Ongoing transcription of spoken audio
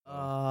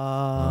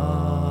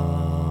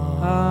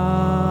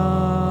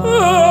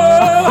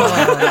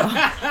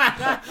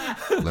no.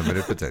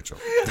 Limited potential.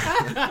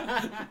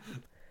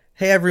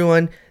 Hey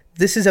everyone,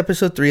 this is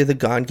episode 3 of the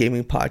Gone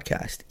Gaming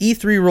Podcast.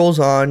 E3 rolls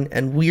on,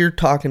 and we're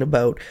talking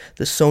about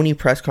the Sony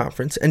press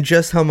conference and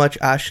just how much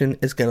Ashton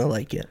is going to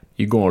like it.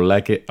 You're going to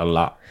like it a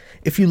lot.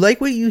 If you like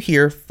what you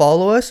hear,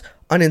 follow us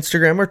on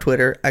Instagram or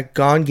Twitter at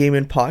Gone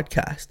Gaming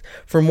Podcast.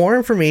 For more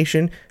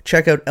information,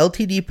 check out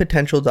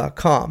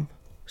ltdpotential.com.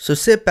 So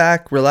sit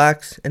back,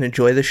 relax, and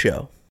enjoy the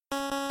show.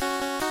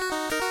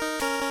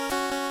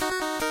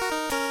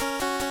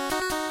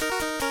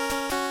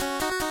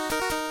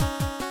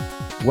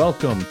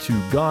 Welcome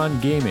to Gone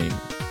Gaming.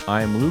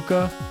 I'm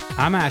Luca,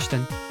 I'm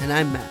Ashton. And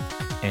I'm Matt.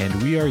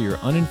 and we are your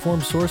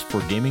uninformed source for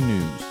gaming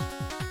news.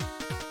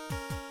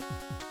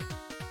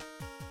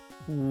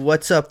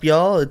 What's up,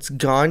 y'all? It's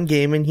Gone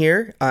Gaming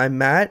here. I'm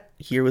Matt,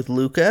 here with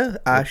Luca.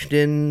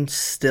 Ashton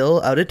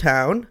still out of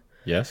town.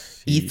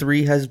 Yes.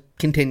 E3 has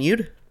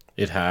continued.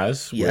 It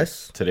has.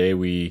 Yes. Today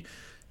we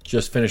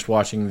just finished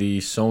watching the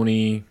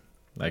Sony,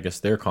 I guess,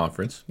 their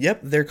conference.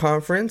 Yep, their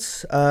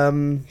conference.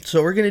 So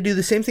we're going to do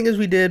the same thing as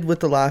we did with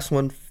the last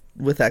one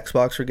with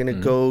Xbox. We're going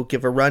to go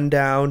give a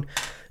rundown,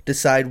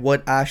 decide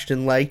what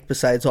Ashton liked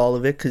besides all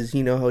of it, because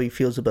you know how he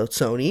feels about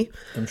Sony.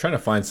 I'm trying to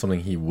find something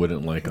he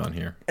wouldn't like on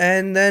here.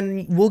 And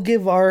then we'll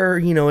give our,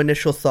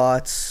 initial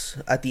thoughts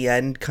at the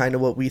end, kind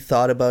of what we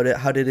thought about it.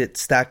 How did it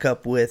stack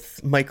up with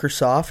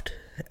Microsoft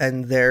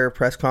and their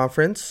press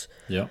conference?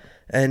 Yeah.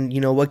 And,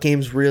 what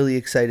games really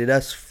excited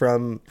us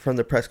from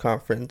the press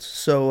conference.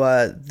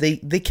 So they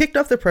kicked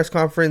off the press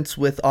conference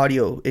with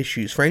audio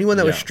issues. For anyone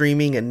that was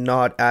streaming and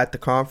not at the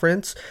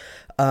conference,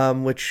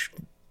 which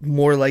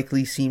more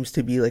likely seems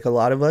to be like a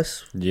lot of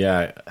us,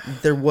 Yeah.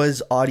 there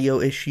was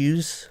audio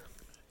issues.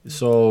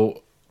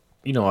 So,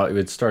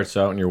 it starts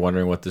out and you're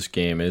wondering what this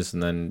game is,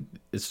 and then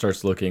it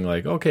starts looking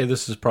like, okay,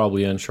 this is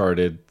probably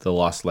Uncharted, the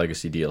Lost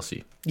Legacy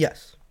DLC.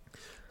 Yes.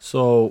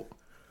 So,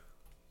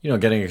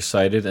 getting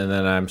excited, and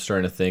then I'm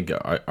starting to think,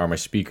 are my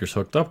speakers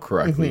hooked up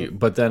correctly?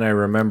 But then I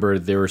remember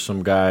there were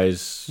some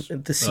guys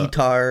The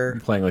sitar,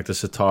 playing like the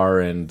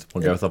sitar and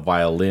one guy with a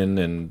violin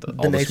and all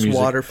the this nice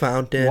music. water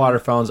fountain. Water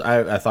fountains.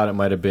 I thought it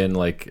might have been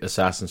like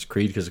Assassin's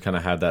Creed because it kind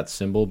of had that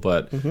symbol,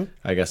 but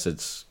I guess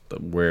it's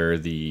where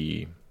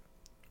the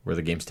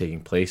game's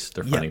taking place.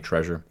 They're finding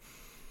treasure.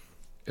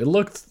 It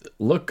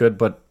looked good,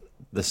 but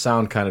the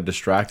sound kind of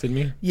distracted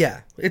me.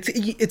 Yeah,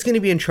 it's going to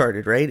be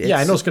Uncharted, right?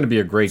 I know it's going to be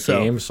a great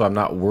game, so I'm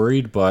not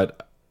worried,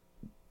 but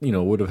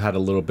would have had a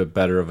little bit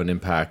better of an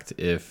impact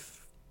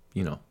if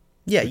Yeah,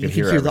 you could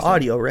hear the everything.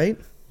 audio, right?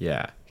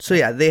 Yeah. So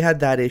yeah, they had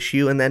that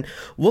issue, and then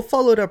we'll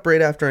follow it up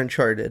right after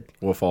Uncharted,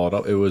 We'll follow it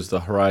up. It was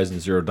the Horizon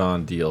Zero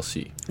Dawn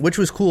DLC. which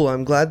was cool.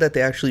 I'm glad that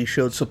they actually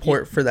showed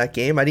support for that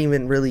game. I didn't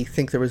even really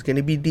think there was going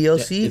to be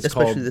DLC, it's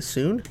especially called- this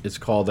soon. It's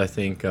called, I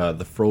think,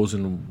 the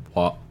Frozen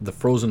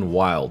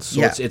Wilds. So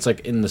Yeah. it's like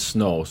in the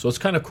snow. So it's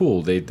kind of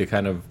cool. They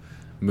kind of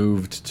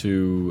moved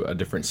to a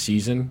different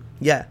season.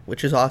 Yeah,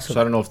 which is awesome. So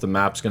I don't know if the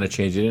map's going to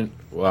change it.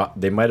 Well,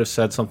 they might have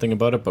said something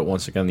about it, but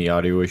once again, the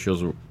audio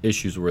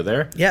issues were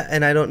there. Yeah,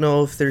 and I don't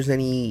know if there's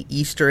any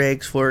Easter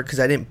eggs for it because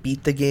I didn't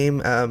beat the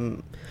game.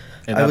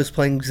 I was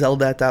playing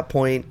Zelda at that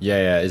point.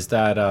 Yeah. Is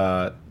that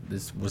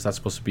was that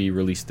supposed to be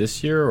released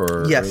this year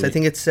or? Yes, early? I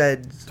think it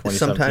said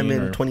sometime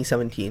in or-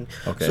 2017.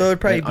 Okay. So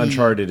it'd probably And be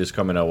Uncharted is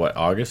coming out, what,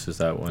 August? Is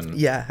that when?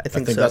 Yeah, I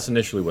think so. that's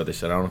initially what they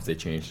said. I don't know if they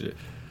changed it.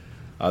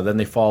 Then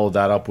they followed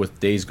that up with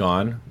Days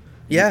Gone.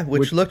 Yeah,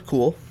 which looked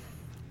cool.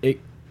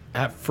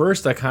 At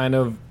first, I kind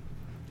of,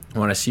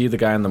 when I see the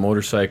guy on the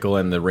motorcycle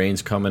and the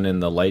rain's coming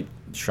and the light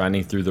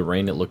shining through the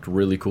rain, it looked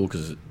really cool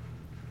because,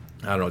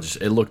 I don't know, just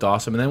it looked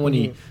awesome. And then when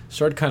he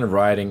started kind of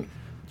riding,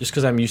 just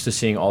because I'm used to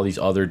seeing all these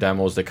other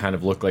demos that kind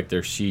of look like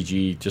they're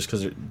CG, just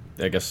because,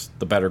 I guess,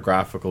 the better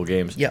graphical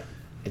games. Yeah.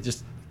 It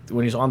just,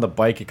 when he's on the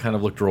bike, it kind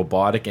of looked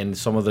robotic, and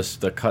some of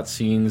the cut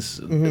scenes,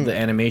 the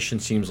animation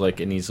seems like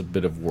it needs a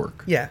bit of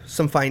work. Yeah,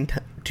 some fine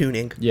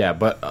tuning. Yeah,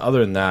 but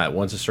other than that,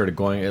 once it started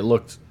going, it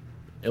looked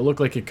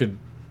like it could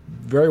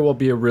very well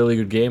be a really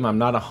good game. I'm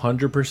not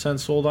 100%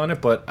 sold on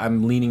it, but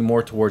I'm leaning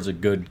more towards a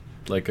good,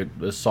 like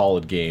a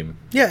solid game.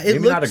 Yeah, it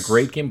maybe not a looks-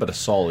 great game, but a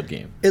solid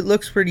game. It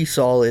looks pretty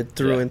solid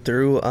through and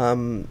through.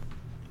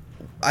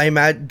 I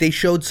imagine they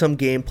showed some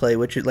gameplay,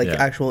 which is like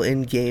actual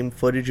in-game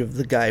footage of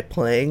the guy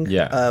playing.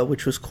 Yeah.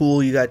 Which was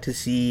cool. You got to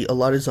see a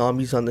lot of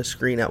zombies on the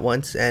screen at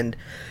once, and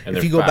if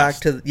they're you go back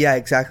fast. to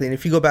exactly, and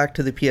if you go back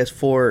to the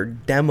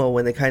PS4 demo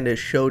when they kind of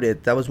showed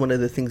it, that was one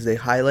of the things they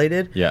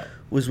highlighted. Yeah.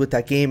 Was with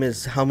that game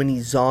is how many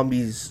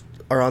zombies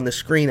are on the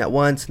screen at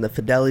once and the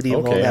fidelity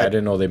of all Okay, that. I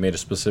didn't know they made a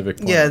specific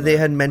point Yeah, on they that.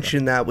 had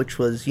mentioned that, which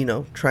was,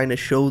 trying to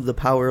show the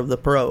power of the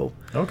Pro.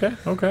 Okay.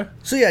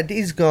 So yeah,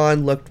 Days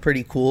Gone looked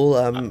pretty cool.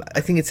 I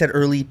think it said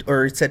early,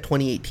 or it said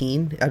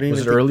 2018. I don't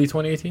Was even it early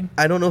 2018?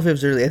 I don't know if it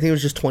was early. I think it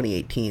was just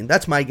 2018.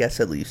 That's my guess,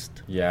 at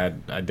least. Yeah,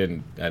 I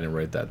didn't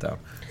write that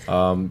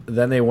down.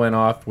 Then they went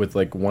off with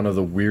like one of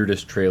the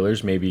weirdest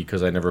trailers, maybe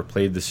because I never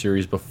played the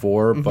series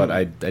before, but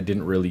I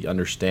didn't really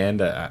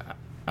understand.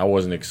 I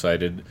wasn't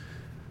excited.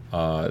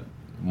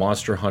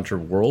 Monster Hunter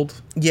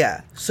World.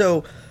 Yeah.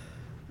 So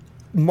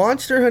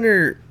Monster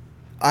Hunter,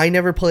 I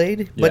never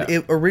played, but Yeah.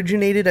 it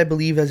originated, I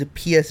believe, as a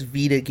PS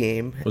Vita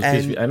game.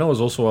 And I know it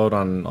was also out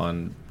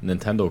on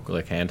Nintendo,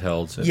 like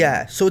handhelds. And,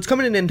 yeah, so it's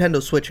coming to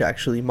Nintendo Switch,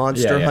 actually.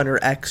 Monster Yeah. Hunter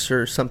X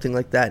or something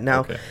like that.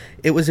 Now, Okay.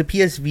 it was a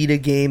PS Vita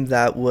game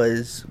that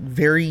was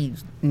very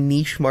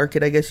niche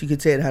market, I guess you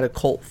could say. It had a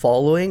cult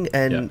following,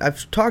 and Yeah.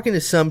 I've talking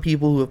to some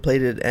people who have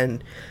played it,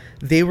 and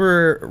they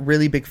were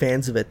really big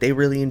fans of it. They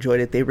really enjoyed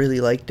it. They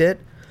really liked it.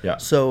 Yeah.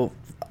 So,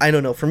 I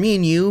don't know. For me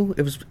and you,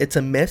 it's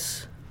a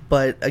miss.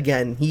 But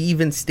again, he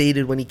even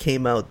stated when he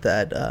came out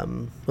that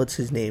what's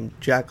his name,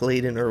 Jack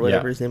Layden or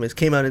whatever his name is,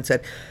 came out and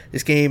said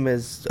this game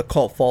is a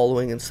cult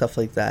following and stuff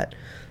like that.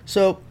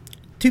 So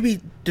to be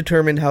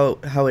determined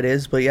how it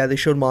is. But yeah, they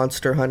showed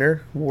Monster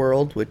Hunter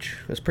World, which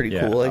was pretty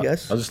cool, I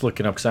guess. I was just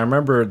looking up because I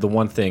remember the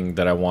one thing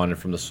that I wanted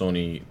from the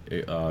Sony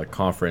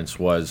conference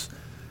was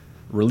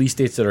release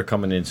dates that are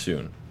coming in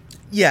soon.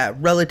 Yeah,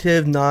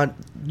 relative, not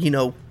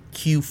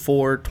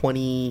Q4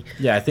 2019.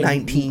 Yeah, I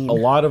think a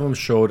lot of them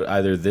showed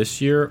either this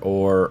year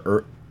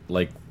or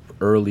like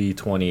early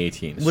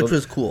 2018, which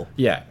was cool.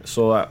 Yeah,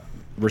 so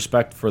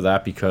respect for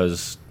that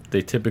because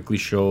they typically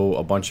show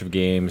a bunch of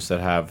games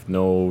that have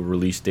no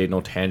release date,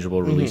 no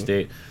tangible release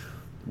date,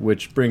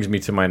 which brings me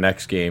to my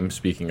next game.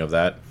 Speaking of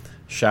that,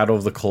 Shadow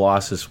of the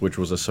Colossus, which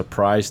was a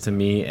surprise to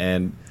me,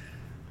 and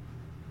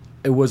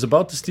it was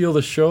about to steal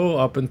the show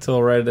up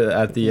until right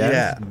at the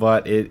end,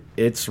 but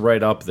it's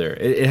right up there.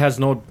 It has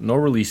no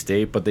release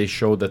date, but they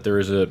showed that there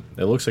is it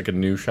looks like a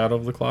new Shadow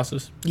of the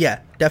Colossus. Yeah,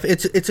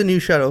 it's a new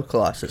Shadow of the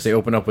Colossus. They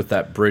open up with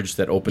that bridge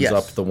that opens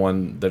up the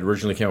one that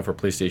originally came out for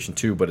PlayStation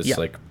 2, but it's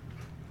like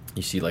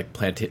you see like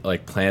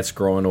plants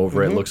growing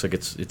over it. It looks like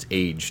it's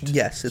aged.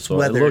 Yes, it's so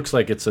weathered. It looks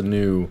like it's a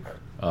new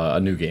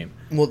game.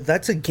 Well,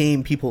 that's a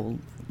game people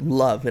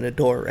love and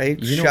adore,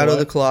 right? You know Shadow of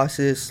what? the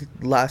Colossus,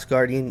 Last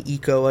Guardian,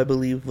 Ico, I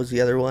believe, was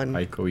the other one.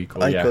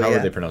 Ico. Yeah, how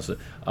would they pronounce it?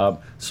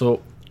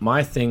 So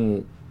my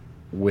thing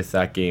with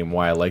that game,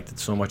 why I liked it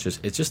so much, is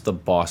it's just the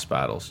boss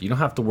battles. You don't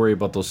have to worry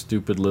about those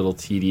stupid little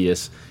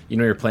tedious.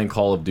 You're playing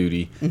Call of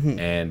Duty,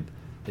 and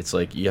it's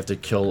like you have to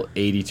kill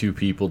 82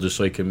 people just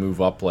so you can move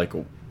up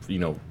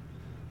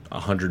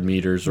 100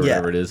 meters or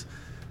whatever it is.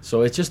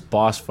 So it's just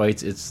boss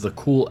fights. It's the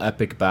cool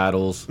epic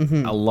battles.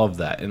 I love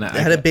that. And it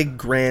had a big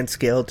grand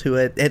scale to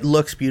it. It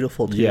looks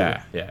beautiful too.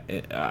 Yeah.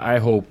 I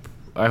hope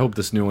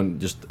this new one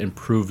just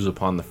improves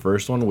upon the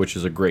first one, which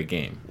is a great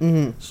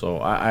game.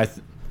 So I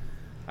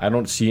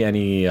don't see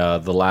any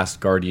The Last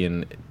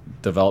Guardian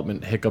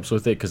development hiccups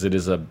with it because it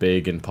is a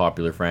big and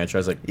popular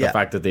franchise. Like the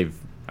fact that they've,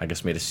 I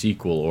guess, made a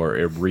sequel or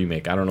a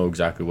remake. I don't know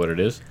exactly what it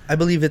is. I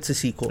believe it's a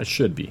sequel. It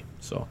should be.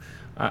 So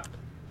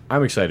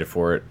I'm excited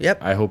for it.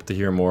 Yep. I hope to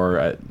hear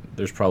more.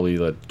 There's probably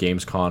the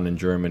Gamescom in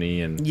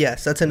Germany, and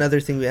yes, that's another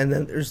thing. And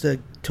then there's the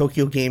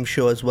Tokyo Game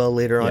Show as well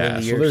later on in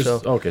the year.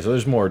 So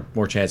there's more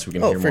chance we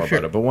can hear more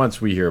about it. But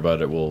once we hear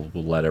about it, we'll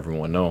let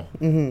everyone know.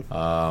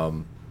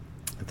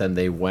 Then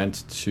they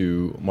went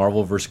to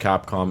Marvel vs.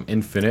 Capcom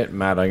Infinite.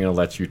 Matt, I'm going to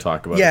let you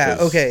talk about it. Yeah,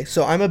 okay.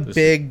 So I'm a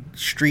big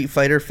Street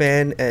Fighter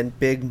fan and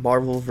big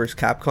Marvel vs.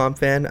 Capcom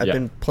fan. I've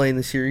been playing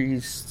the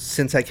series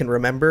since I can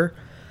remember.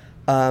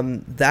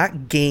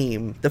 That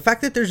game, the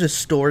fact that there's a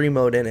story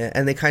mode in it,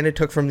 and they kind of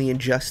took from the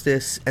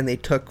Injustice, and they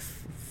took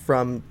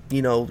from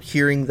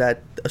hearing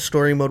that a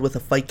story mode with a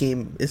fight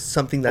game is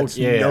something that's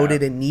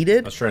noted and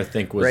needed. I was trying to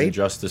think, was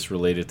Injustice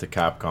related to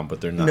Capcom,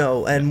 but they're not.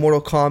 No, and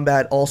Mortal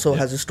Kombat also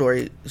has a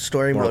story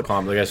Mortal mode.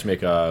 Kombat, I guess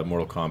make a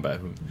Mortal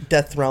Kombat.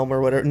 Death Realm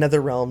or whatever,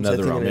 Nether Realms.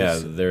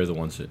 They're the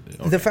ones that.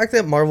 Okay. The fact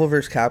that Marvel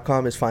vs.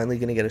 Capcom is finally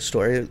going to get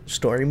a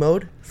story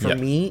mode for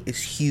me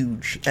is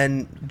huge,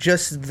 and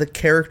just the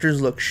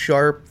characters look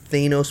sharp.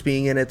 Thanos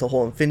being in it, the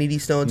whole Infinity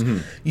Stones.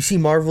 You see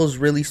Marvel's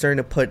really starting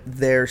to put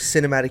their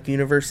cinematic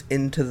universe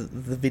into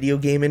the video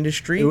game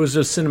industry. It was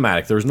just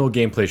cinematic. There was no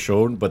gameplay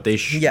shown, but they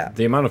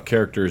the amount of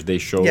characters they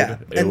showed,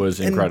 it was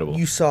incredible.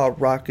 You saw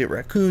Rocket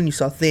Raccoon, you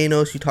saw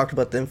Thanos, you talked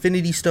about the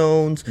Infinity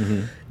Stones.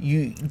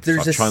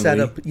 There's a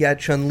setup. Yeah,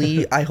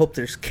 Chun-Li. I hope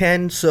there's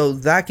Ken. So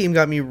that game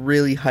got me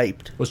really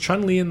hyped. Was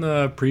Chun-Li in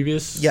the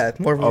previous? Yeah,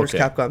 Marvel vs.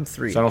 Capcom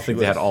 3. So I don't think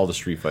they had all the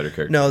Street Fighter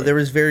characters. No, there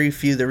was very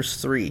few. There was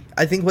 3.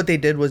 I think what they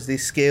did was they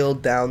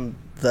scaled down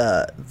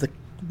the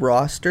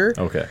roster.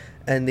 Okay.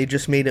 And they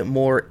just made it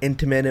more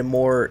intimate and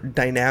more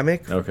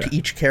dynamic to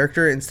each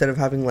character instead of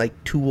having like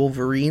 2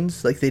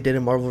 Wolverines like they did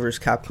in Marvel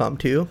vs. Capcom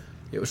 2.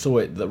 So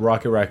wait, the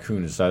Rocket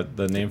Raccoon, is that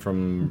the name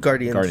from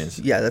Guardians?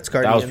 Yeah, that's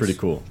Guardians. That was pretty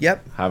cool.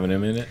 Yep. Having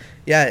him in it.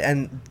 Yeah,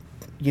 and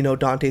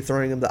Dante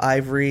throwing him the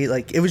ivory,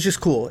 like it was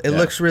just cool. It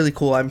looks really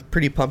cool. I'm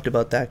pretty pumped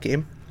about that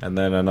game. And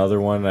then another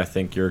one I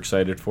think you're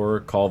excited for,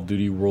 Call of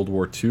Duty World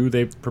War II,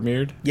 they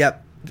premiered.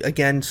 Yep.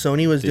 Again,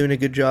 Sony was doing a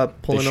good job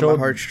pulling on my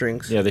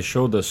heartstrings. Yeah, they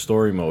showed the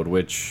story mode,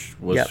 which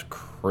was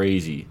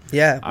crazy.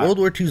 Yeah, World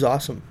War II's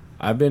awesome.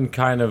 I've been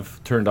kind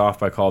of turned off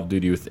by Call of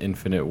Duty with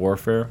Infinite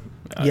Warfare.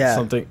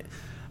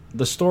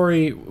 The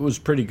story was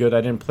pretty good.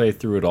 I didn't play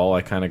through it all.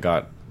 I kind of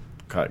got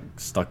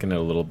stuck in it a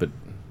little bit.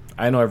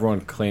 I know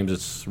everyone claims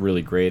it's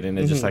really great, and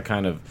it's just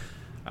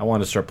I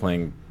want to start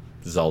playing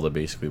Zelda,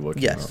 basically. What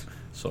came out.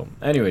 So,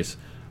 anyways,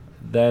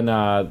 Then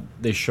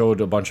they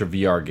showed a bunch of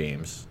VR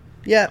games.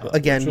 Yeah,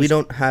 again, we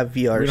don't have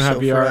VR. We don't have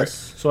VR. For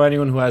us, so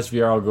anyone who has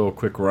VR, I'll go a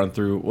quick run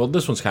through. Well,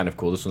 this one's kind of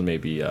cool. This one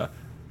maybe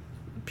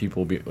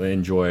people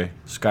enjoy.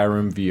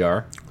 Skyrim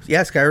VR.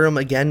 Yeah, Skyrim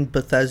again.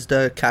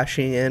 Bethesda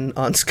cashing in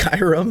on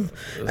Skyrim.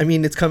 I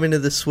mean, it's coming to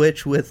the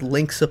Switch with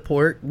Link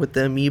support with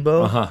the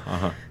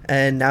amiibo,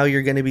 and now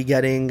you're going to be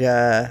getting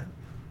VR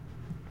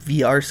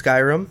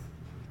Skyrim.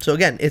 So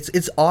again,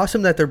 it's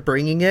awesome that they're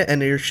bringing it,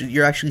 and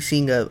you're actually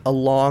seeing a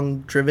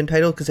long driven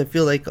title, because I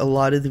feel like a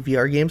lot of the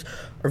VR games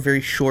are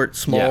very short,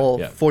 small,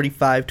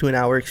 45 to an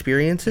hour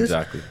experiences.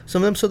 Exactly.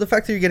 Some of them. So the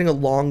fact that you're getting a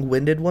long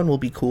winded one will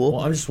be cool.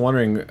 Well, I'm just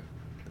wondering,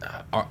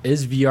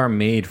 is VR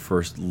made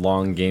for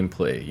long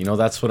gameplay? You know,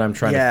 that's what I'm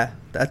trying to... Yeah,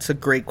 that's a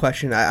great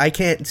question. I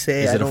can't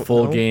say. Is it a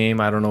full game?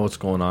 I don't know what's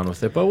going on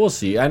with it, but we'll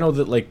see. I know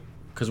that, like,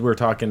 because we were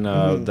talking,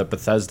 that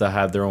Bethesda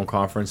had their own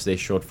conference. They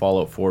showed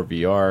Fallout 4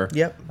 VR.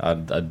 Yep.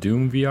 A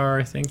Doom VR,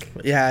 I think.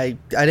 Yeah, I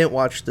didn't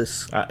watch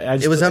this.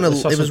 It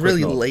was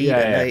really late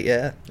at night.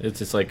 Yeah. It's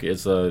just like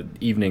it's a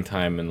evening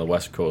time in the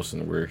West Coast,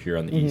 and we're here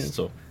on the East.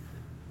 So,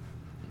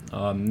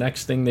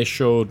 next thing they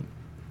showed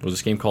was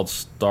this game called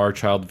Star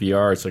Child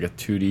VR. It's like a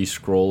 2D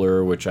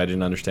scroller, which I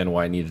didn't understand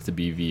why it needed to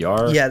be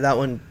VR. Yeah, that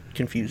one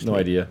confused me. No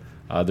idea.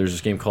 There's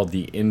this game called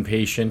The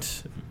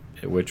Inpatient,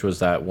 which was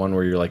that one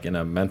where you're like in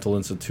a mental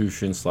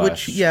institution /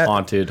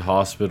 haunted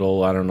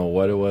hospital. I don't know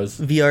what it was.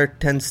 VR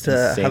tends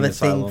to have a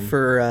thing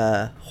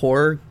for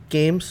horror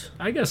games.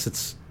 I guess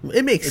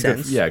it makes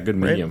sense. Good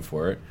medium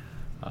for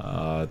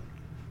it.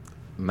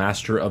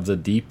 Master of the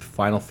Deep,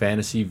 Final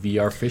Fantasy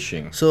VR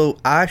Fishing. So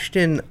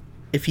Ashton,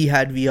 if he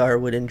had VR,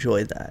 would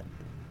enjoy that.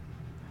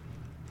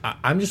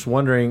 I'm just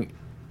wondering.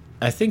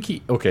 I think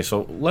he... Okay,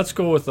 so let's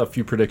go with a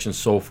few predictions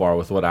so far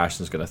with what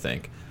Ashton's going to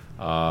think.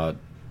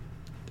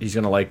 He's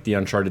going to like the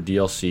Uncharted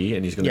DLC,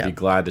 and he's going to be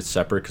glad it's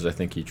separate, because I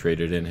think he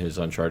traded in his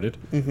Uncharted.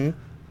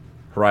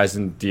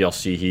 Horizon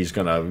DLC, he's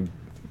going to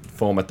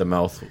foam at the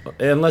mouth.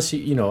 Unless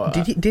he,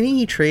 Didn't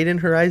he trade in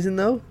Horizon,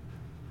 though?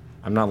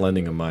 I'm not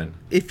lending him mine.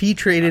 If he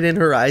traded in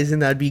Horizon,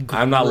 that'd be great.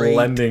 I'm not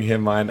lending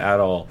him mine at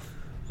all.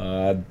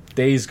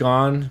 Days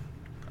Gone,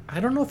 I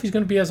don't know if he's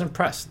going to be as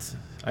impressed.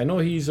 I know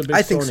he's a big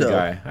Sony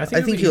guy. I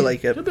think he'll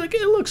like it. He'll be like,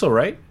 it looks all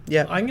right.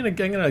 Yeah. I'm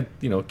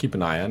gonna keep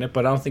an eye on it,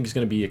 but I don't think he's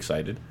gonna be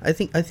excited. I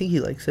think he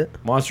likes it.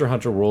 Monster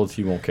Hunter World,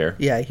 he won't care.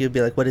 Yeah, he'll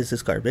be like, what is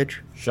this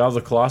garbage? Shadow of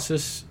the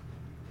Colossus,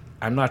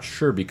 I'm not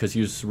sure, because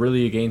he was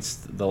really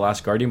against The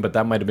Last Guardian, but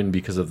that might have been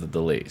because of the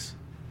delays.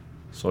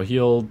 So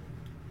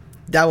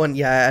that one, I don't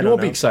know. He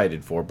won't be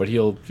excited for, but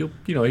he'll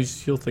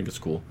think it's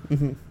cool.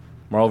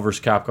 Marvel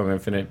vs. Capcom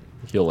Infinite,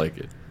 he'll like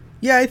it.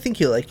 Yeah, I think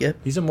he'll like it.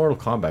 He's a Mortal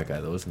Kombat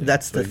guy, though, isn't he?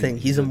 That's the thing.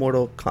 He's a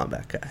Mortal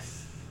Kombat guy.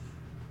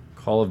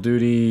 Call of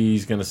Duty,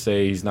 he's going to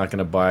say he's not going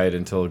to buy it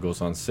until it goes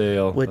on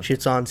sale. Which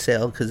it's on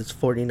sale because it's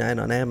 $49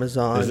 on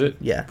Amazon. Is it?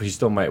 Yeah. But he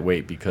still might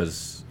wait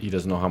because he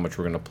doesn't know how much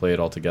we're going to play it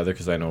all together,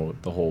 because I know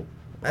the whole...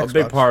 Xbox a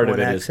big part of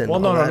it X is... Well,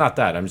 no, not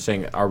that. I'm just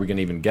saying, are we going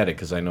to even get it?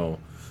 Because I know...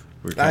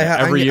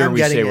 Every year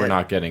we say we're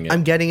not getting it.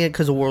 I'm getting it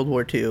because of World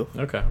War II.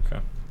 Okay.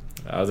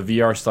 The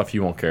VR stuff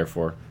you won't care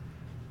for.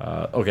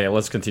 Okay,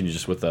 let's continue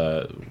just with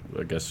I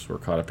guess we're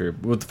caught up here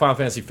with the Final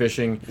Fantasy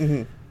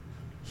Fishing.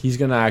 He's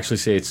gonna actually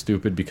say it's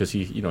stupid because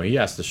he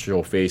has to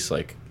show face,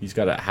 like he's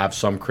got to have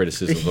some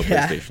criticism of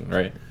PlayStation,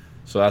 right?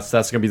 So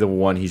that's gonna be the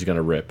one he's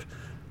gonna rip.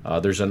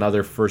 There's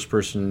another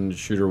first-person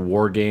shooter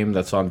war game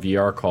that's on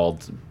VR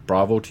called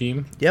Bravo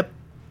Team. Yep,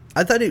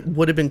 I thought it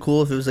would have been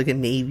cool if it was like a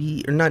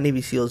Navy or not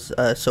Navy SEALs,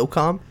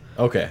 SOCOM.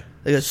 Okay.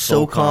 Like a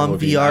SOCOM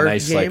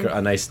VR game. Like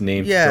a nice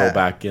name to throw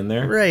back in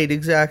there. Right,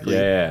 exactly.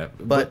 Yeah.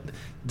 But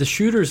the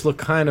shooters look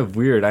kind of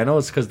weird. I know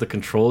it's because the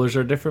controllers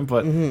are different,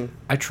 but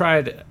I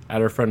tried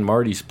at our friend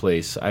Marty's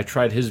place. I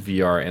tried his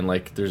VR, and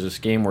like there's this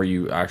game where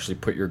you actually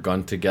put your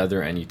gun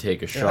together and you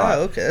take a shot.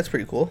 Oh, okay, that's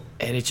pretty cool.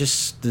 And it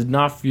just did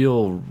not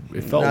feel.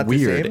 It felt not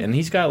weird. And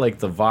he's got like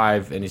the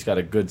Vive, and he's got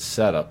a good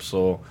setup.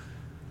 So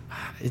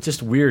it's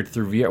just weird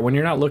through VR when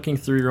you're not looking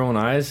through your own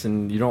eyes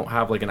and you don't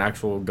have like an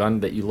actual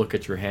gun that you look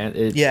at your hand.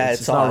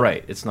 It's not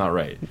right. It's not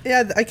right.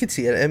 Yeah, I could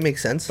see it. It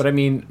makes sense. But I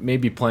mean,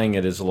 maybe playing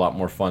it is a lot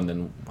more fun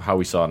than how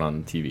we saw it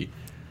on TV.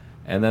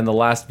 And then the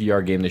last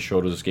VR game they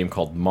showed was this game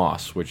called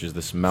Moss, which is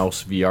this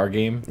mouse VR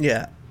game.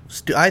 Yeah,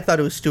 I thought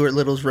it was Stuart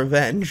Little's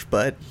Revenge,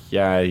 but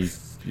yeah,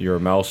 you're a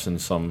mouse and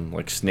some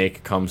like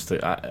snake comes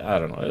to. I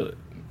don't know.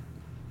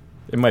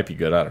 It might be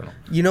good. I don't know.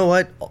 You know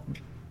what?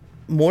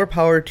 More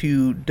power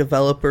to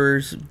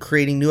developers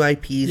creating new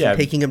IPs and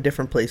taking them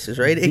different places,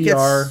 right?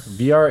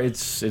 VR,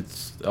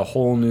 it's a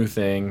whole new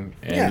thing,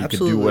 and you can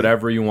do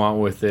whatever you want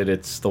with it.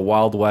 It's the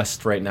Wild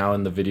West right now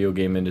in the video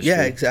game industry.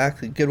 Yeah,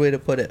 exactly. Good way to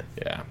put it.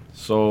 Yeah.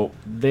 So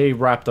they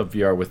wrapped up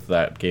VR with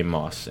that game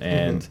Moss,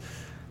 and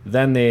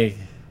then they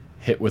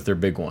hit with their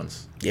big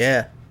ones.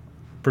 Yeah.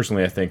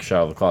 Personally, I think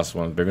Shadow of the Colossus is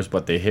one of the biggest,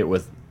 but they hit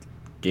with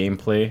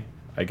gameplay,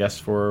 I guess,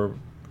 for...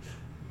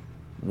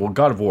 Well,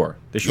 God of War.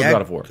 They showed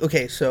God of War.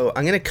 Okay, so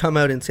I'm going to come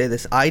out and say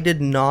this. I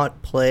did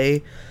not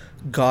play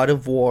God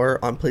of War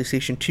on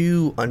PlayStation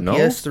 2, on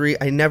PS3.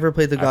 I never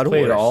played the God of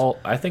War.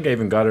 I think I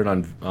even got it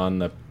on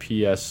the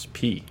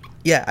PSP.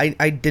 Yeah,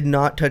 I did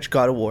not touch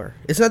God of War.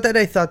 It's not that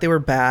I thought they were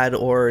bad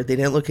or they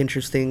didn't look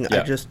interesting.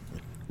 Yeah. I just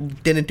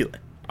didn't do it.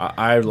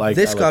 I like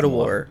this I like God of them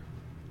a lot. War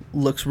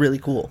looks really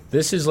cool.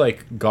 This is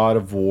like God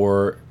of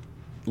War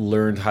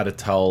learned how to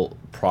tell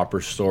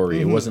proper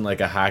story. It wasn't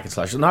like a hack and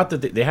slash. Not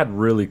that they had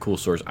really cool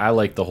stories. I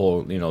like the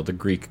whole, the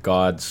Greek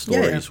god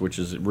stories, which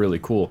is really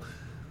cool.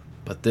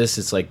 But this,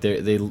 it's like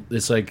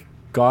it's like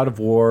God of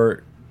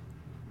War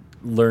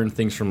learned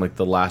things from like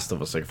The Last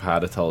of Us, like how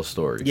to tell a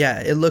story.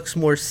 Yeah, it looks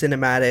more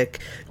cinematic,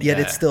 yet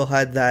it still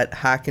had that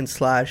hack and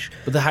slash.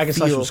 But the hack and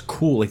slash feel. was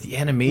cool. Like the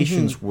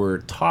animations were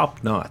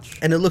top notch.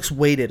 And it looks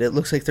weighted. It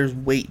looks like there's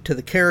weight to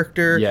the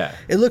character. Yeah.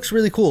 It looks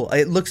really cool.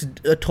 It looks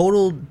a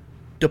total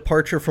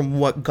departure from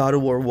what God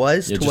of War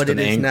was to what it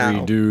is now. Just an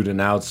angry dude, and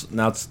now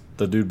it's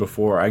the dude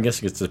before. I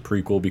guess it's a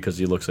prequel because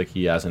he looks like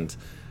he hasn't.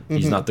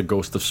 He's not the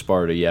Ghost of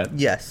Sparta yet.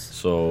 Yes.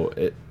 So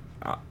it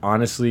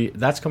honestly,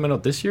 that's coming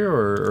out this year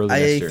or early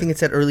next year? I think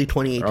it's at early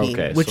 2018,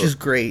 okay, which so is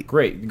great.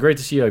 Great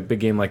to see a big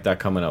game like that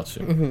coming out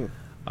soon.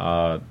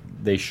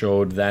 They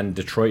showed then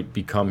Detroit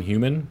Become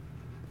Human.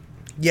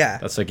 Yeah.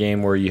 That's a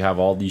game where you have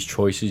all these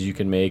choices you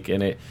can make,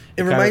 and it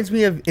reminds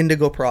me of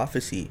Indigo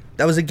Prophecy.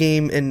 That was a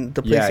game in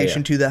the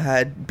PlayStation 2 that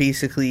had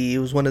basically, it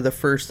was one of the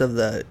first of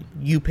the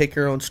you pick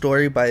your own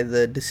story by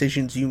the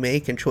decisions you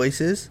make and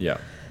choices. Yeah.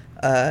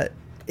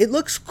 It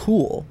looks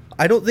cool.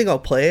 I don't think I'll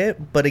play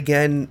it, but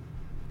again,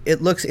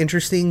 it looks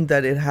interesting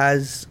that it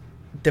has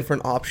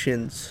different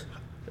options.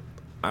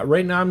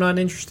 Right now, I'm not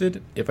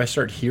interested. If I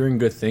start hearing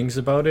good things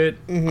about it,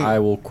 I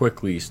will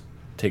quickly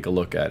take a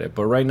look at it.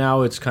 But right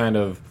now, it's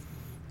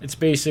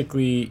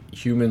basically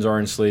humans are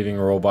enslaving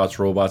robots.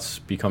 Robots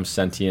become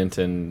sentient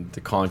and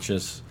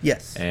conscious.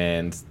 Yes.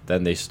 And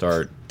then they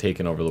start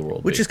taking over the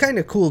world. Which is kind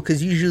of cool,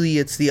 because usually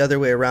it's the other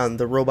way around.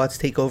 The robots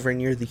take over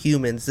and you're the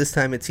humans. This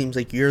time it seems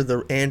like you're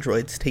the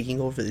androids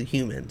taking over the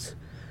humans.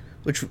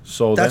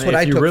 So that's then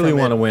if you really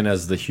want to win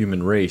as the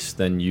human race,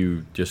 then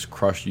you just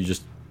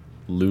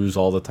lose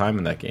all the time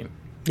in that game.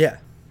 Yeah.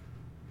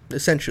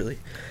 Essentially.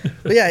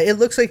 But yeah, it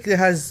looks like it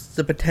has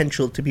the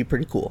potential to be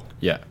pretty cool.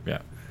 Yeah.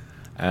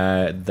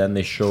 Then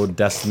they showed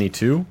Destiny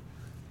 2.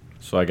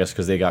 So I guess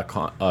because they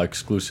got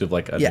exclusive,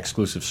 like an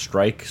exclusive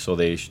strike, so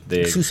they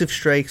exclusive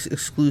strikes,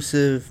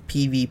 exclusive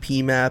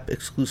PvP map,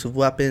 exclusive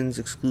weapons,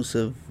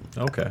 exclusive.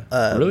 Okay.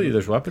 Really,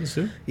 there's weapons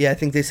too. Yeah, I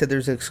think they said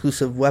there's an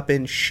exclusive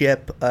weapon,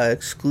 ship,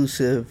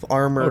 exclusive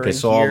armor. Okay,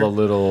 so all the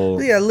little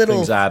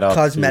things add up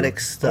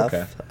cosmetic stuff.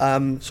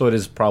 Okay. So it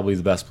is probably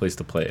the best place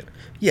to play it.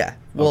 Yeah.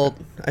 Well,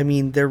 I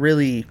mean,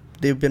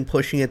 they've been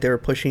pushing it. They were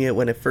pushing it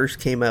when it first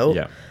came out.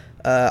 Yeah.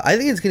 I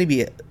think it's going to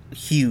be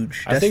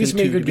huge. I think it's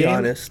Destiny 2, a good to be game.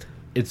 Honest.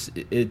 It's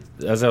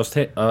as I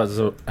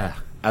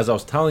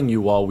was telling you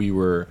while we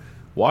were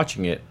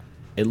watching it,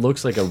 it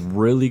looks like a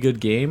really good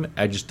game.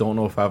 I just don't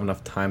know if I have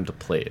enough time to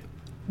play it.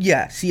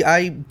 Yeah, see,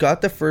 I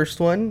got the first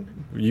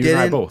one. You and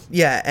I both.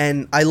 Yeah,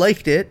 and I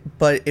liked it,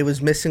 but it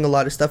was missing a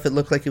lot of stuff. It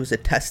looked like it was a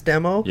test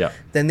demo. Yeah.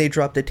 Then they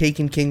dropped the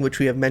Taken King, which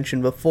we have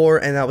mentioned before,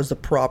 and that was the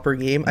proper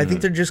game. I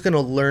think they're just going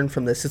to learn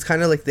from this. It's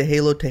kind of like the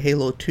Halo to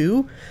Halo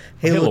 2.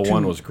 Halo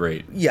 1 was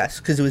great. Yes,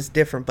 because it was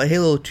different, but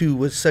Halo 2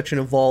 was such an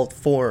evolved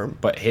form.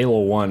 But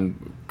Halo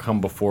 1,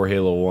 come before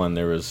Halo 1,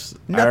 there was...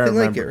 Nothing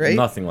like it, right?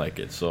 Nothing like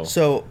it,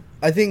 So,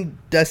 I think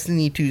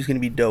Destiny 2 is going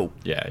to be dope.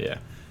 Yeah.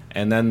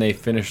 And then they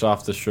finished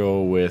off the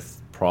show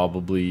with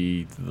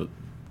probably...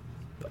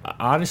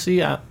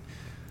 Honestly, I'm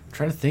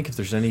trying to think if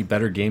there's any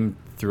better game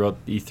throughout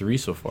E3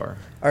 so far.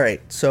 All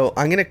right, so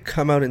I'm going to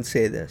come out and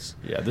say this.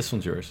 Yeah, this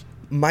one's yours.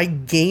 My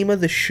game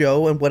of the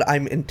show and what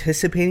I'm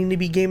anticipating to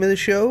be game of the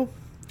show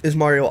is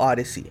Mario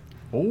Odyssey.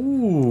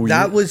 Oh,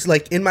 that was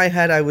like in my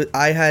head.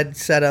 I had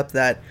set up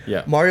that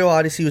Mario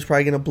Odyssey was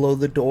probably going to blow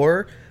the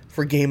door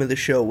for game of the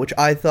show, which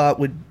I thought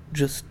would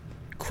just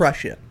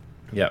crush it.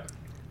 Yeah.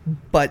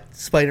 But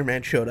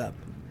Spider-Man showed up.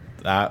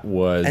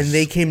 And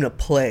they came to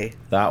play.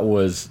 That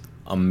was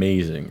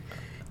amazing.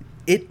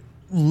 It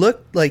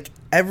looked like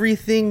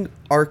everything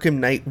Arkham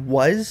Knight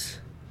was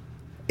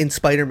in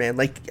Spider-Man,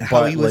 like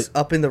how he was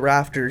up in the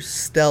rafters,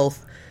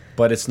 stealth.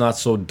 But it's not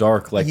so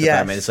dark like the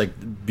Batman. It's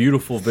like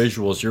beautiful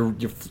visuals.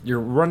 You're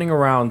running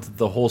around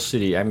the whole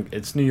city.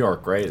 It's New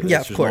York, right?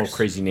 Yeah, of course. There's no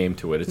crazy name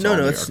to it.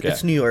 It's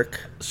it's New York.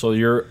 So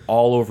you're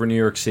all over New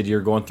York City.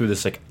 You're going through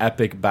this like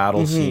epic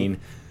battle scene.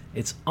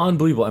 It's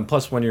unbelievable. And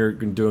plus, when you're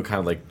doing kind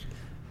of like,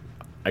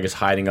 I guess,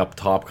 hiding up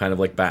top, kind of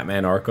like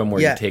Batman Arkham,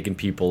 where you're taking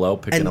people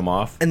out, picking them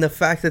off. And the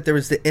fact that there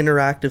was the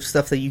interactive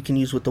stuff that you can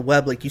use with the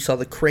web, like you saw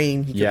the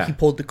crane, he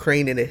pulled the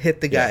crane and it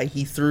hit the guy.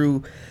 He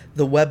threw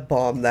the web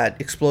bomb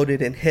that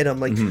exploded and hit him,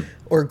 like,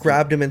 or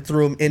grabbed him and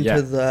threw him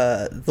into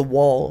the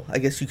wall, I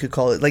guess you could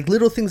call it. Like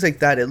little things like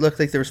that. It looked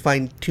like there was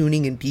fine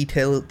tuning and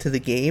detail to the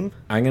game.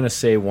 I'm gonna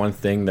say one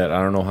thing that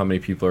I don't know how many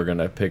people are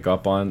gonna pick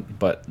up on,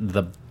 but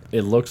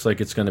it looks like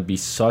it's gonna be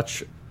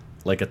such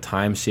like a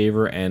time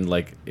saver and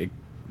like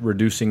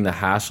reducing the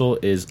hassle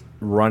is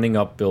running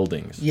up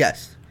buildings.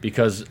 Yes.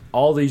 because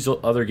all these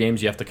other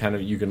games you have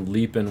to you can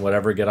leap and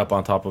whatever, get up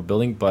on top of a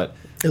building, but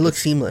it looks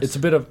seamless. It's a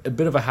bit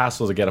of a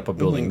hassle to get up a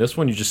building. This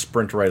one you just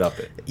sprint right up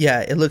it.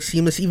 Yeah, it looks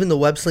seamless. Even the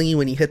web slinging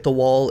when you hit the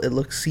wall, it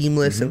looked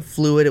seamless and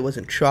fluid. It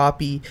wasn't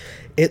choppy.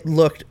 It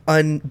looked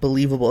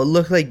unbelievable. It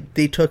looked like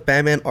they took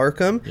Batman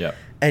Arkham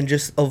and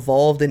just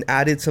evolved and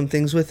added some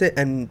things with it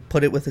and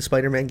put it with the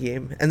Spider-Man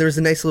game. And there was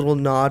a nice little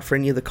nod for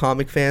any of the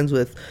comic fans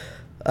with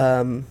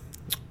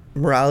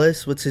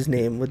Morales. What's his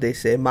name? Would they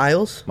say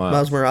Miles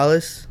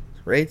Morales?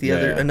 Right,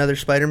 another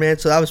Spider-Man.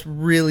 So that was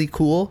really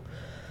cool.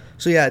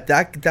 So yeah,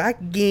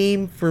 that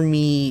game for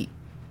me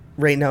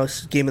right now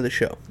is game of the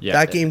show. Yeah,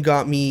 that game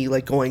got me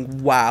like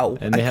going, wow!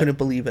 And I couldn't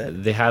believe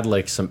it. They had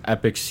like some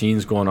epic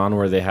scenes going on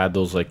where they had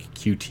those like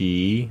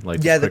QTE,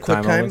 like the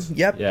quick time.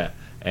 Yep. Yeah.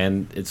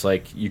 And it's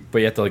like but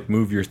you have to like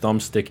move your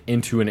thumbstick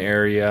into an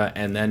area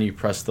and then you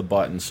press the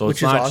button. So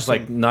it's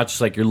not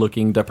just like you're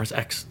looking to press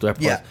X.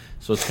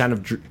 So it's kind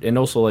of, and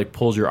also like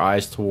pulls your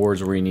eyes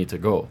towards where you need to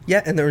go.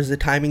 Yeah, and there was the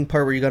timing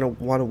part where you're gonna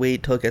want to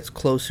wait till it gets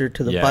closer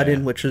to the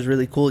button, which was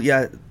really cool.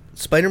 Yeah,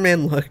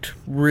 Spider-Man looked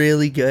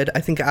really good. I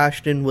think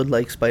Ashton would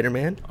like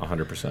Spider-Man.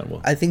 100% will.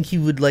 I think he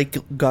would like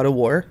God of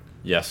War.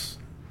 Yes.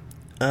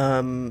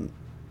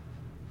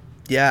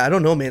 Yeah, I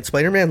don't know, man.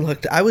 Spider-Man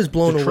looked... I was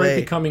blown away.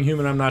 Becoming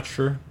Human, I'm not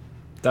sure.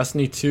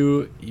 Destiny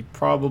 2, he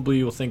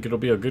probably will think it'll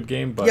be a good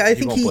game, but I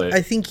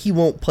think he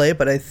won't play,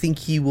 but I think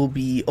he will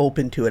be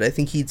open to it. I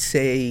think he'd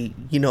say,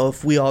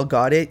 if we all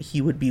got it,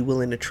 he would be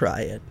willing to try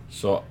it.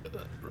 So,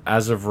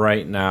 as of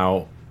right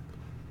now,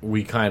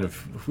 we've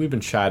been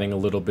chatting a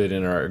little bit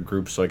in our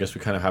group, so I guess we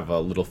kind of have a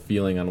little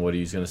feeling on what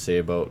he's going to say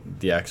about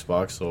the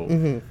Xbox.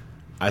 So,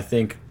 I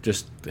think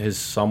just his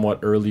somewhat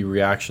early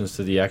reactions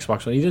to the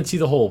Xbox One, he didn't see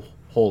the whole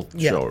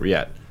show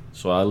yet,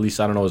 so at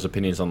least I don't know his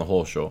opinions on the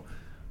whole show,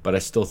 but I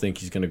still think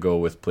he's going to go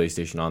with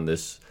PlayStation on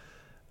this,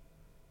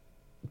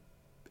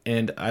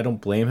 and I don't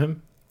blame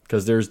him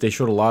because they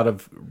showed a lot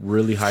of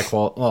really high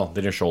quality. Well,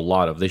 they didn't show a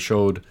lot of. They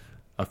showed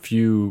a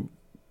few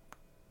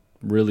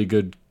really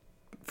good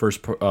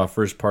first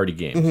party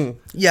games.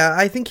 Yeah,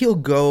 I think he'll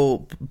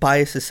go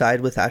bias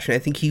aside with Ashton. I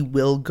think he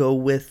will go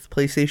with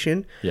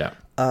PlayStation. Yeah.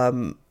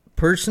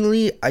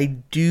 Personally, I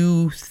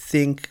do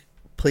think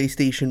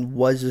PlayStation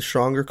was a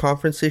stronger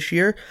conference this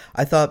year.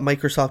 I thought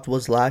Microsoft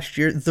was last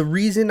year. The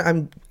reason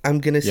I'm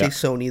gonna say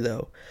Sony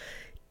though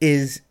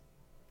is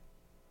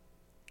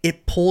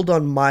it pulled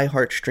on my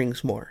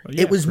heartstrings more.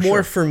 It was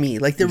more for me.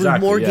 Like there were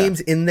more games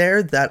in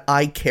there that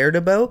I cared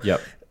about. Yep.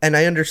 And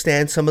I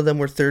understand some of them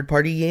were third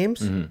party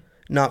games,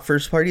 not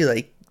first party,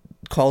 like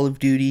Call of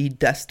Duty,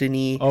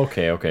 Destiny.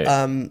 Okay.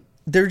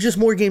 There are just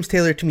more games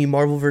tailored to me.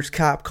 Marvel vs.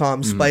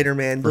 Capcom,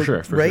 Spider-Man, for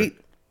sure.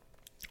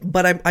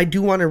 But I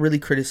do want to really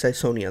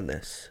criticize Sony on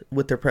this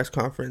with their press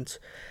conference.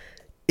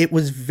 It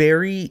was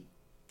very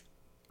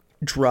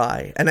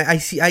dry. And I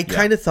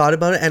kind of thought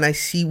about it, and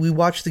we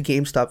watched the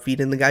GameStop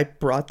feed, and the guy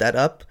brought that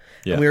up.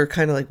 Yeah. And we were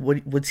kind of like,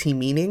 what's he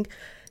meaning?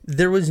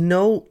 There was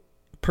no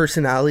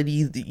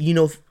personality.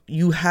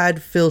 You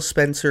had Phil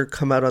Spencer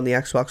come out on the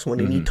Xbox One,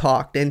 and he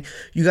talked, and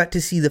you got to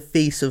see the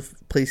face of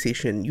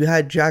PlayStation. You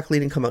had Jack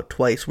Layton come out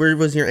twice. Where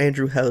was your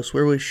Andrew House?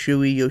 Where was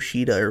Shuei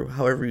Yoshida, or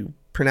however you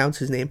pronounce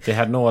his name? They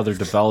had no other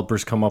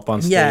developers come up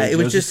on stage. Yeah, it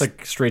was just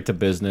like straight to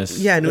business.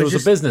 Yeah, and it was a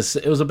business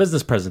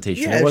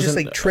presentation. Yeah, it was just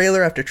like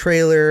trailer after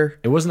trailer.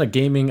 It wasn't a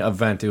gaming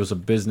event. It was a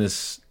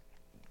business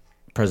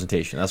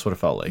presentation. That's what it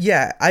felt like.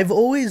 Yeah, I've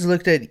always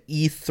looked at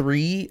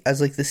E3 as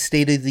like the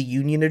State of the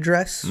Union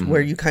address,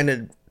 where you kind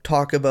of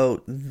talk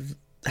about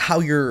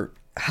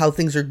how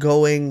things are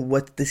going,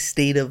 what the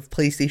state of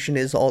PlayStation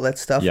is, all that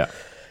stuff. Yeah,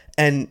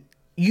 and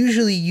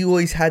usually you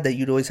always had that.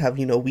 You'd always have,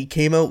 we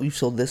came out, we've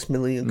sold this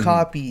million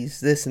copies,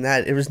 this and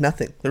that. It was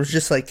nothing. There was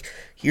just like,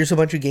 here's a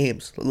bunch of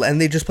games. And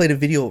they just played a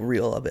video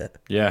reel of it.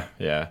 Yeah.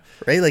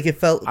 Right? Like it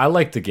felt... I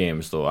liked the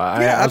games though.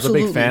 I was a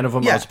big fan of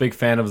them. Yeah. I was a big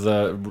fan of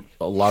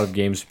a lot of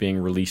games being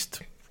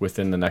released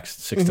within the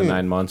next 6 to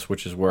 9 months,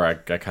 which is where I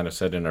kind of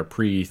said in our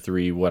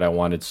pre-3 what I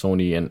wanted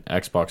Sony and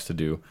Xbox to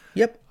do.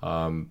 Yep.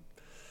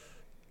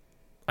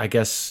 I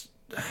guess...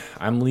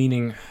 I'm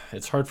leaning.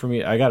 It's hard for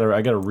me. I gotta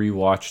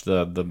rewatch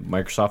the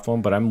Microsoft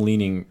one, but I'm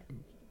leaning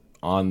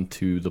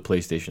onto the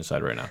PlayStation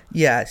side right now.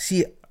 Yeah,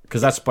 see,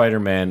 because that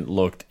Spider-Man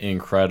looked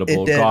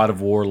incredible. God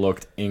of War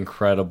looked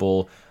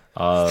incredible.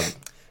 I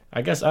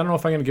guess I don't know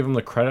if I'm gonna give him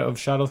the credit of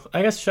Shadow.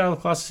 I guess Shadow of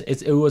the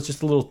Colossus. It was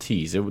just a little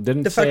tease. It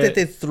didn't. The fact that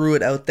they threw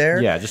it out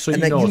there, yeah, just so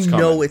and you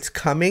know it's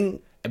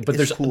coming. But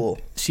there's cool.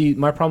 See,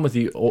 my problem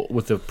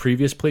with the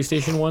previous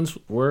PlayStation ones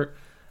were.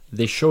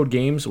 They showed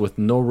games with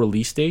no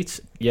release dates,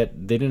 yet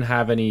they didn't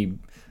have any.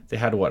 They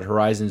had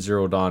Horizon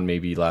Zero Dawn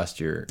maybe last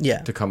year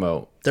to come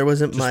out. There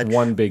wasn't just much.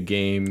 One big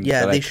game.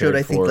 Yeah, they showed,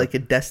 I think, like a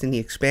Destiny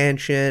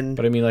expansion.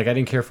 But I mean, like, I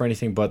didn't care for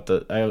anything but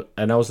I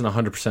wasn't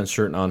 100%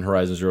 certain on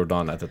Horizon Zero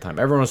Dawn at the time.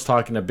 Everyone was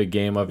talking a big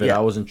game of it. Yeah.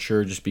 I wasn't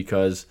sure just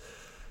because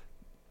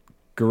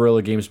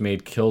Guerrilla Games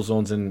made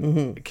Killzones,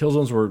 and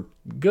Killzones were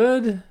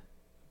good,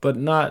 but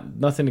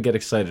nothing to get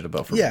excited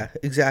about for me. Yeah,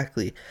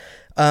 exactly.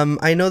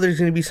 I know there's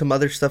going to be some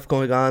other stuff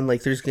going on.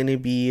 Like there's going to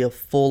be a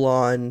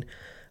full-on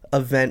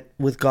event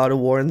with God of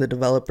War and the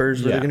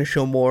developers where they're going to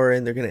show more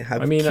and they're going to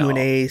have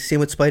Q&A. Same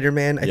with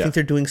Spider-Man. I think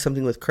they're doing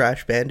something with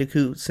Crash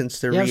Bandicoot since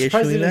they're reissuing I'm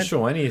surprised they didn't that.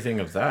 show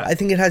anything of that. I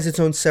think it has its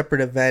own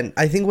separate event.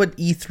 I think what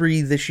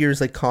E3 this year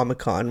is like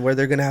Comic-Con, where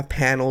they're going to have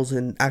panels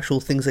and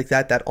actual things like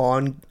that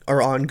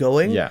are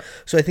ongoing. Yeah.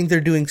 So I think they're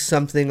doing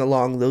something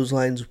along those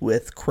lines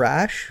with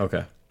Crash.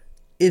 Okay.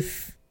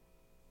 If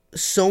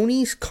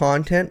Sony's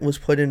content was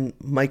put in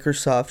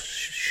Microsoft's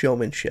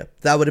showmanship,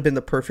 that would have been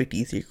the perfect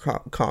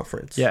E3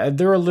 conference. Yeah,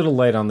 they're a little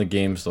light on the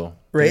games though.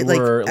 Right, They like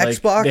were,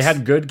 Xbox. They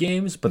had good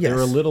games, but they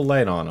were a little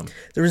light on them.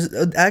 There was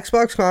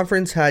Xbox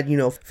conference had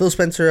Phil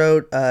Spencer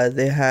out.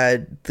 They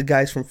had the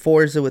guys from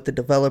Forza with the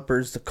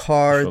developers, the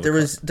car. There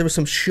was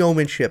some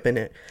showmanship in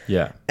it.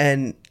 Yeah,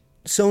 and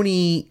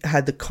Sony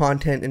had the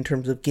content in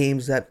terms of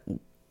games that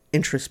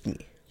interest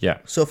me. Yeah.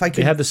 So if I could,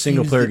 they had the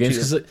single player games,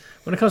 because because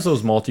when it comes to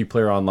those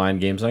multiplayer online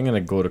games, I'm gonna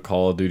go to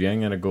Call of Duty.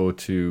 I'm gonna go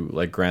to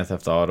like Grand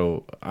Theft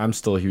Auto. I'm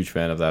still a huge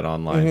fan of that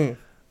online,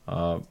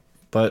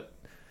 but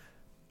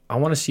I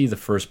want to see the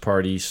first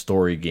party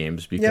story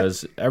games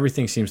because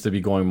everything seems to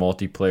be going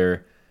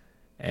multiplayer.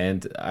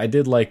 And I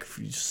did like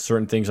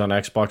certain things on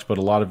Xbox, but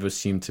a lot of it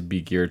seemed to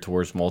be geared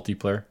towards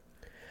multiplayer.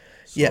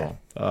 So,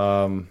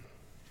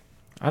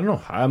 I don't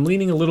know. I'm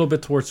leaning a little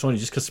bit towards Sony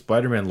just because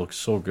Spider-Man looks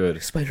so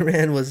good.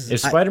 Spider-Man was...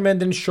 If Spider-Man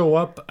didn't show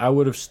up, I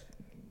would have...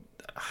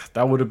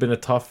 That would have been a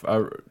tough...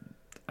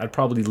 I'd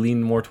probably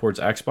lean more towards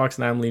Xbox,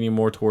 and I'm leaning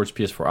more towards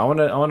PS4. I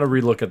want to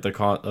relook at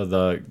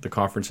the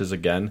conferences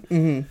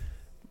again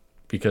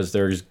because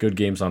there's good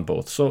games on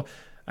both. So,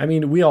 I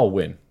mean, we all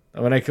win.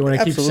 When I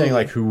keep saying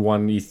like who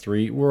won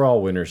E3, we're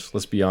all winners.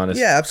 Let's be honest.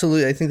 Yeah,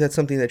 absolutely. I think that's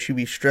something that should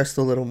be stressed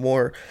a little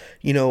more.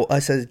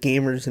 Us as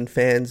gamers and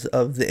fans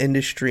of the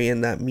industry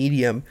and that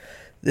medium,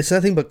 there's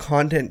nothing but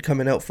content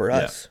coming out for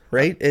us,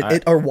 right?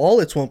 Our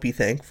wallets won't be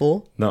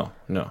thankful. No.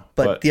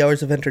 But the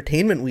hours of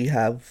entertainment we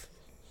have.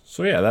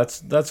 So yeah,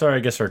 that's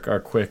our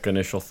quick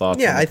initial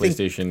thoughts on the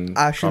PlayStation. Think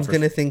Ashton's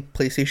gonna think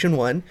PlayStation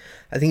 1.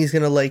 I think he's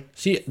gonna like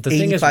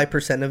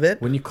 85% of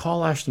it. When you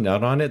call Ashton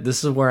out on it,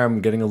 this is where I'm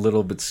getting a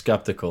little bit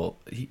skeptical.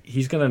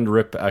 He's gonna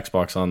rip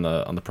Xbox on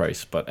the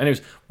price. But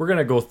anyways, we're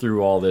gonna go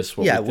through all this.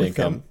 What we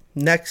think.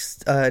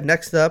 Next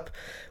up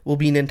will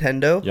be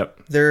Nintendo.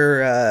 Yep.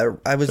 They're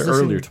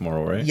earlier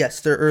tomorrow, right? Yes,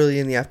 they're early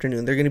in the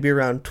afternoon. They're gonna be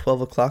around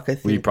 12 o'clock. I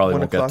think we probably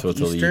won't get to it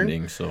till the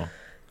evening. So.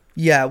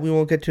 Yeah, we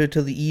won't get to it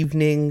till the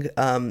evening.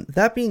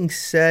 That being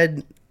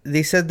said,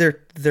 they said their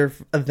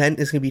event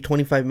is going to be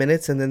 25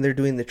 minutes, and then they're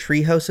doing the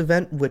Treehouse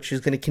event, which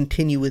is going to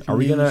continue with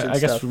news and stuff. I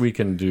guess we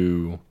can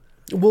do...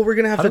 Well, we're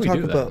going to have to talk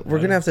about... We're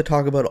going to have to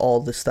talk about all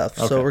the stuff.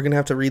 Okay. So we're going to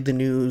have to read the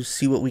news,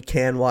 see what we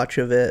can watch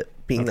of it,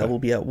 being that we'll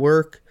be at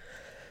work.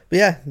 But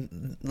yeah,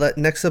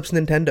 next up's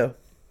Nintendo.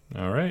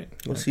 All right.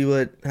 We'll see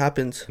what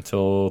happens.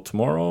 Until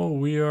tomorrow,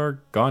 we are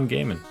gone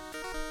gaming.